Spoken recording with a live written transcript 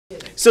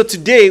So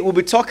today we'll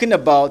be talking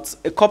about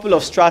a couple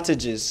of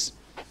strategies,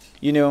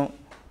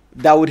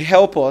 that would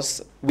help us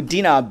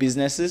within our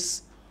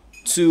businesses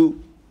to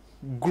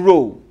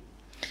grow.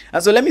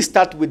 And so let me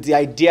start with the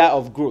idea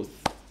of growth.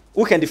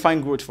 Who can define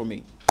growth for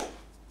me?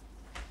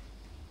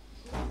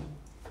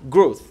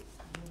 Growth.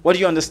 What do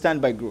you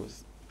understand by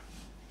growth?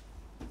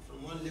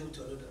 From one level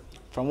to another.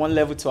 From one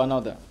level to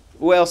another.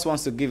 Who else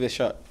wants to give a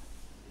shot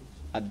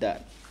at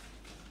that?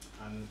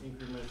 An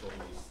increment from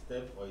a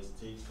step or a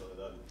stage to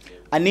another level.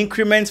 An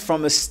increment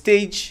from a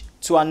stage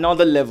to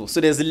another level. So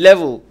there's a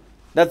level.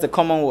 That's the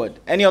common word.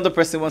 Any other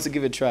person wants to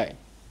give it a try?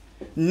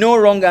 No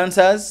wrong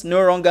answers.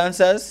 No wrong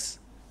answers.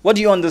 What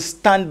do you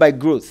understand by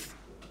growth?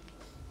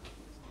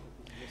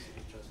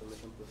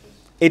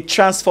 A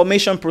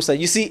transformation process.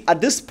 You see,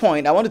 at this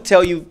point, I want to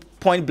tell you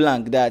point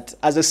blank that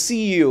as a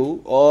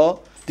CEO or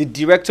the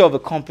director of a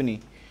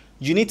company,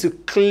 you need to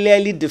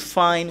clearly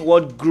define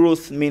what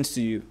growth means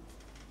to you.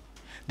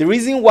 The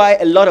reason why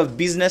a lot of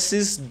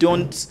businesses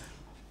don't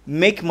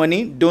make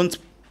money, don't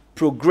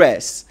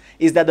progress,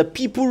 is that the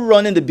people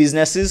running the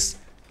businesses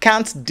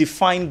can't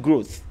define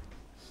growth.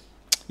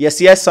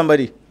 Yes,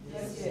 somebody?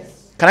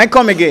 Yes. Can I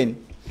come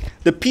again?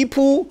 The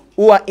people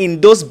who are in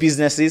those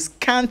businesses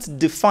can't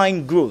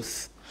define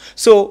growth.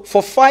 So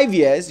for 5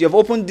 years, you've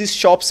opened this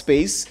shop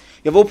space,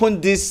 you've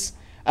opened this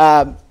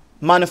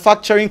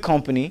manufacturing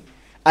company,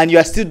 and you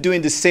are still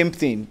doing the same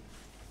thing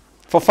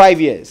for 5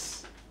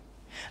 years.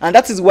 And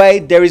that is why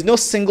there is no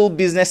single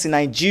business in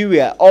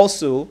Nigeria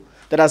also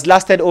that has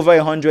lasted over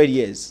 100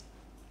 years.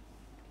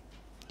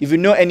 If you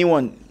know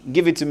anyone,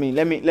 give it to me.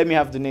 Let me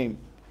have the name.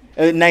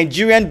 A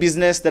Nigerian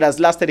business that has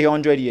lasted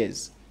 100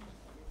 years.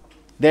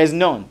 There is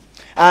none.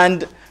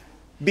 And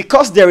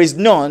because there is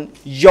none,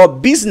 your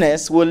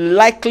business will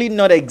likely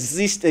not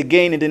exist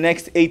again in the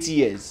next 80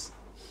 years.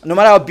 No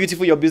matter how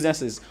beautiful your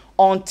business is,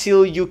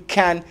 until you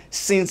can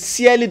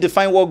sincerely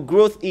define what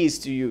growth is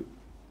to you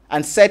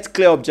and set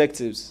clear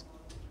objectives.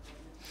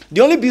 The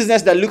only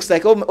business that looks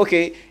like, oh,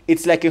 okay,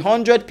 it's like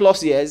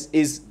 100+ years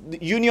is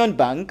Union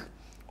Bank,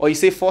 or you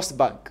say First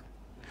Bank.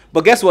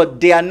 But guess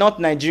what? They are not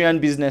Nigerian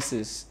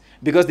businesses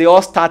because they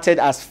all started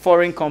as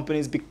foreign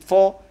companies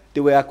before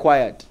they were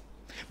acquired.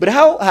 But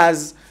how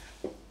has,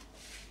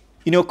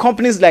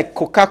 companies like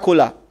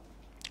Coca-Cola,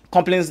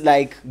 companies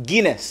like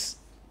Guinness,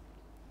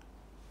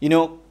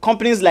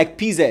 companies like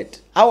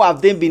PZ, how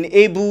have they been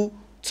able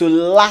to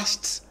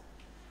last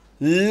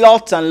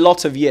lots and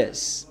lots of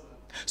years?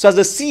 So as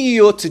a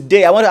CEO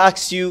today, I want to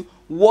ask you,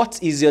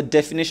 what is your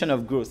definition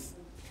of growth?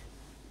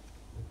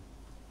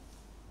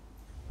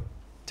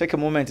 Take a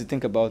moment to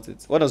think about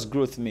it. What does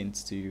growth mean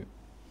to you?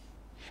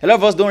 A lot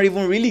of us don't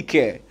even really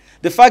care.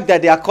 The fact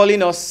that they are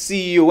calling us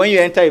CEO, when you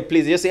enter a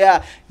place, you say,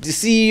 the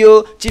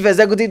CEO, Chief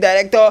Executive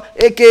Director,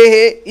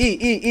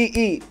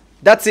 aka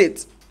That's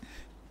it.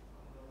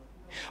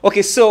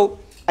 Okay, so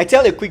I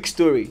tell you a quick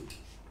story.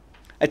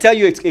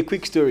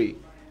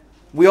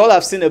 We all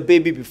have seen a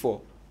baby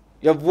before.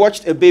 You have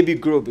watched a baby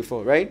grow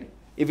before, right?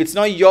 If it's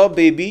not your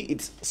baby,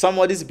 it's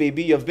somebody's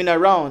baby. You've been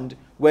around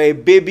where a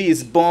baby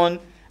is born,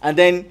 and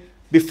then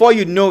before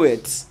you know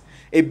it,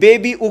 a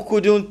baby who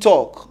couldn't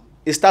talk,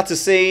 it starts to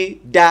say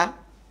da,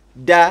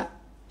 da,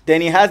 then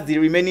he has the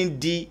remaining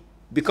D,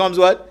 becomes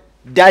what?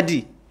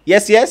 Daddy.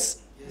 Yes? Yes.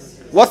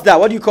 What's that?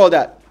 What do you call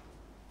that?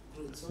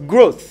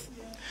 Growth.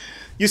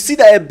 You see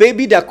that a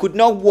baby that could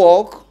not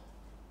walk,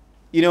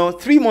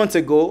 3 months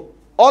ago,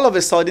 all of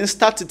a sudden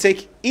start to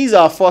take is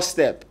our first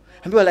step.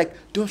 And people are like,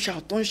 don't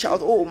shout.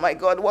 Oh my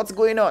God, what's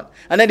going on?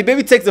 And then the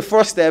baby takes the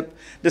first step,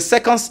 the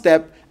second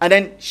step, and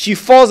then she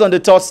falls on the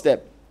third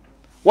step.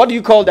 What do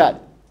you call that?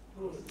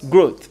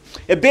 Growth.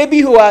 A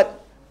baby who had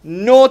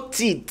no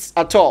teeth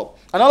at all,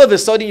 and all of a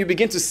sudden you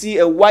begin to see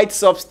a white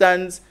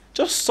substance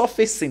just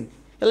surfacing.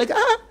 You're like,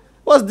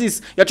 what's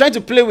this? You're trying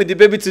to play with the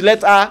baby to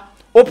let her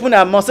open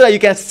her mouth so that you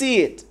can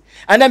see it.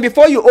 And then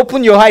before you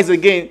open your eyes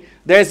again,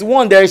 there's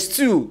one, there's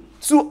two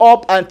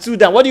up and two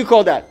down. What do you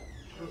call that?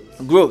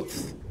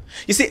 Growth.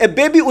 You see, a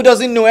baby who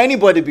doesn't know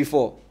anybody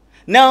before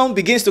now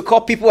begins to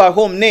call people at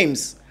home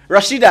names.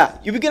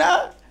 Rashida, you begin,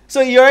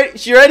 so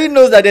she already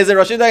knows that there's a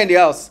Rashida in the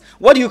house.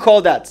 What do you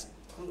call that?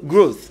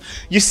 Growth.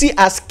 You see,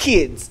 as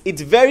kids,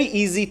 it's very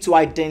easy to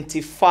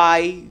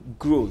identify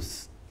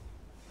growth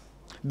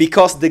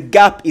because the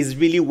gap is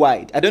really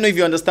wide. I don't know if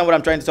you understand what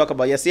I'm trying to talk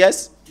about.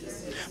 Yes?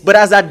 But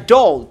as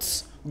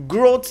adults,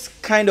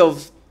 growth kind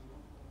of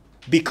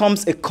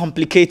becomes a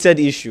complicated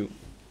issue.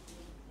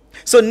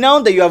 So now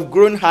that you have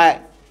grown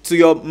high to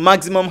your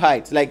maximum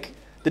height, like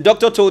the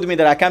doctor told me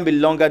that I can't be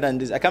longer than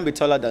this, I can't be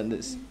taller than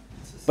this,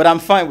 but I'm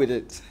fine with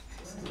it.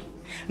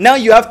 Now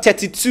you have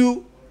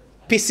 32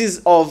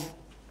 pieces of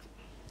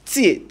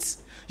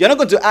teeth. You're not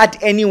going to add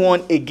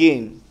anyone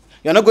again.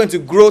 You're not going to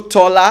grow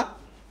taller.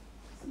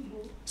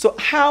 So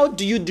how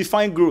do you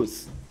define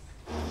growth?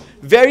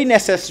 Very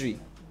necessary.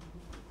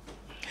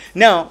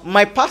 Now,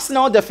 my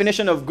personal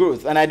definition of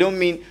growth, and I don't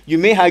mean you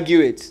may argue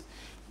it,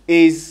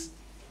 is,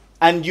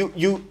 and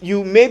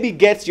you maybe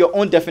get your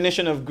own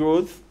definition of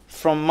growth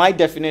from my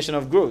definition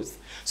of growth.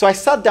 So I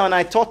sat down and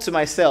I thought to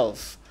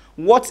myself,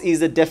 What is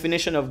the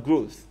definition of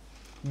growth?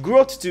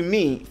 Growth to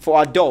me,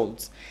 for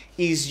adults,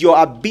 is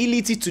your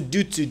ability to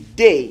do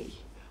today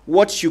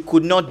what you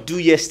could not do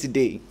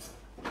yesterday.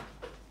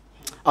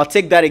 I'll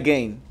take that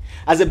again.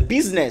 As a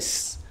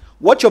business,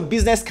 what your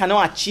business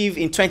cannot achieve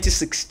in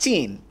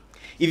 2016,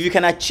 if you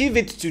can achieve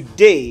it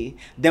today,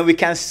 then we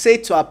can say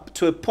to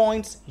a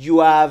point you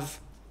have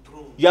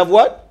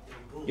what?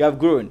 You have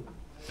grown.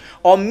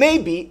 Or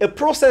maybe a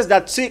process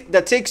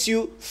that takes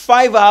you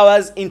 5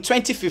 hours in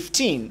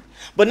 2015,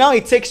 but now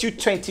it takes you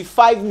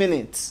 25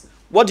 minutes.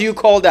 What do you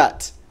call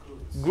that?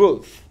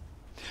 Growth.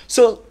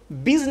 So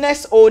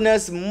business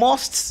owners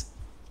must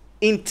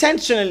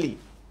intentionally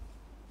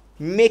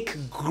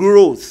make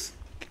growth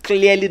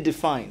clearly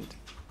defined.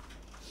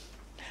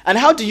 And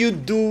how do you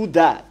do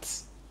that?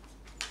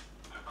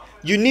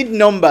 You need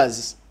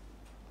numbers.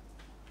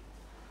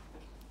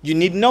 You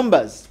need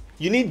numbers.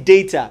 You need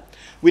data.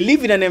 We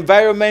live in an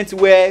environment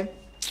where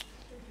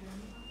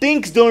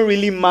things don't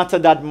really matter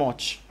that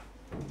much.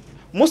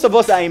 Most of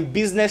us are in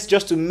business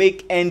just to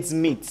make ends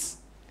meet,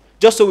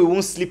 just so we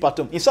won't sleep at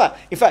home. In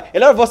fact, a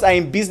lot of us are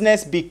in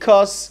business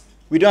because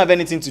we don't have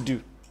anything to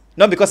do,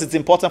 not because it's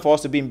important for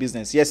us to be in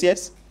business. Yes,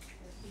 yes?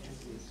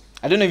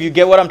 I don't know if you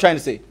get what I'm trying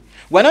to say.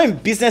 We're not in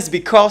business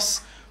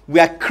because we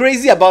are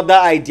crazy about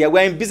that idea.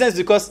 We're in business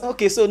because,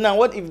 okay, so now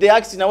what if they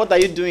ask you, now what are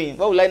you doing?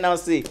 What will I now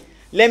say?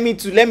 Let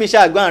me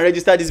shall go and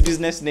register this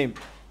business name.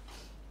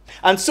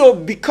 And so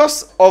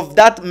because of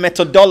that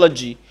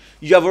methodology,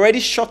 you have already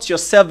shot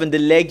yourself in the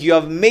leg. You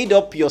have made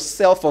up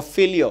yourself for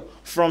failure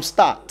from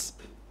start.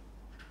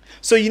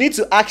 So you need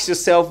to ask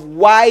yourself,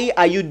 why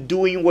are you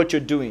doing what you're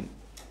doing?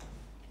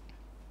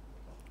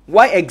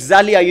 Why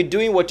exactly are you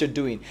doing what you're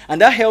doing? And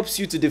that helps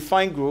you to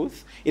define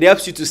growth. It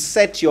helps you to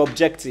set your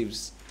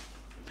objectives.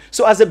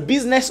 So as a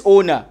business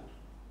owner,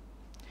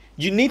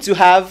 you need to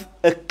have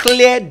a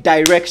clear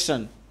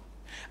direction.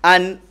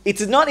 And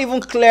it is not even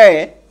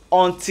clear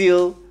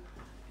until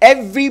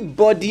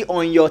everybody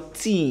on your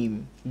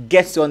team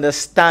gets to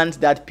understand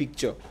that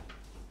picture.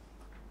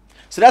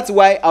 So that's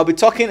why I'll be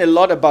talking a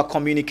lot about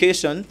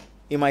communication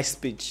in my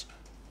speech.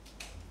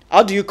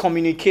 How do you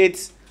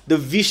communicate the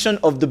vision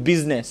of the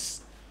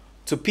business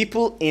to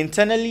people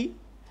internally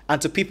and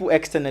to people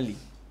externally?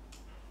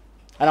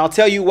 And I'll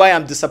tell you why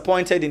I'm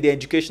disappointed in the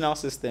educational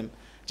system,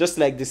 just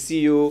like the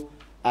CEO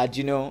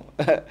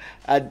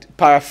had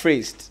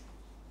paraphrased.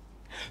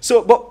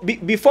 So, but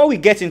before we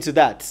get into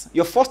that,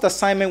 your first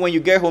assignment when you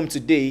get home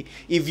today,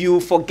 if you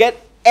forget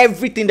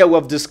everything that we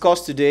have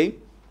discussed today,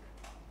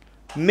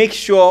 make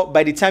sure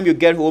by the time you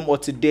get home or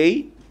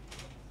today,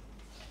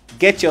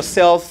 get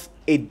yourself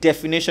a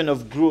definition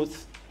of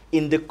growth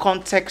in the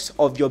context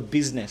of your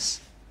business.